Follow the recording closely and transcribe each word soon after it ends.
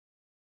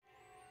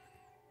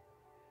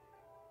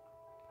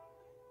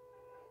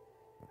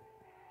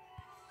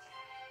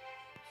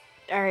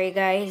Alright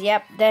guys,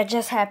 yep, that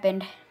just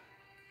happened.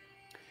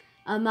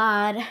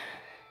 Ahmad,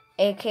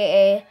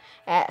 aka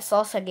at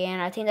Salsa Again,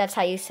 I think that's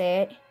how you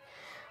say it.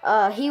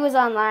 He was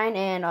online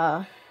and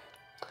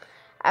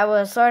I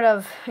was sort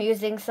of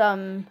using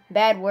some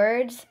bad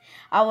words.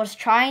 I was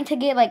trying to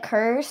get like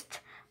cursed,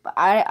 but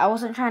I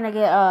wasn't trying to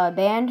get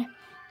banned.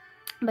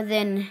 But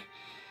then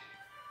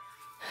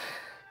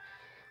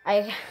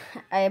I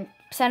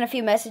sent a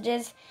few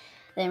messages.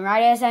 Then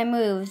right as I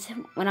moved,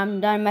 when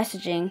I'm done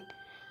messaging,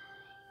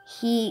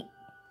 he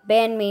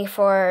banned me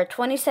for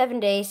 27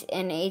 days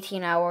and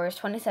 18 hours,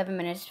 27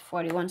 minutes,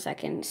 41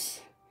 seconds.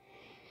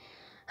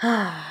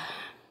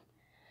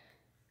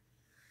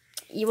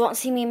 You won't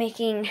see me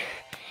making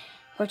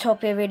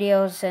Growtopia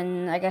videos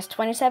in, I guess,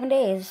 27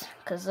 days.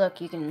 Because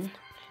look, you can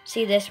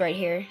see this right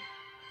here.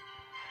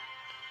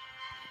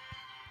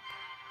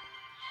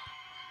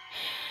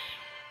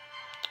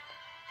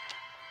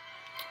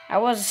 I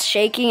was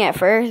shaking at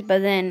first,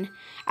 but then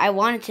I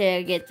wanted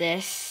to get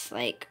this,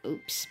 like,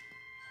 oops.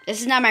 This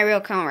is not my real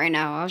account right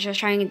now. I was just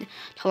trying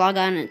to log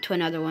on to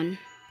another one.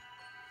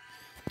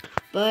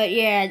 But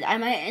yeah, I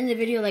might end the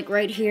video like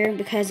right here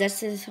because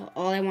this is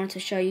all I want to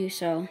show you.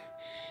 So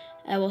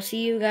I will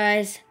see you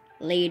guys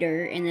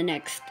later in the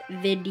next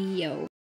video.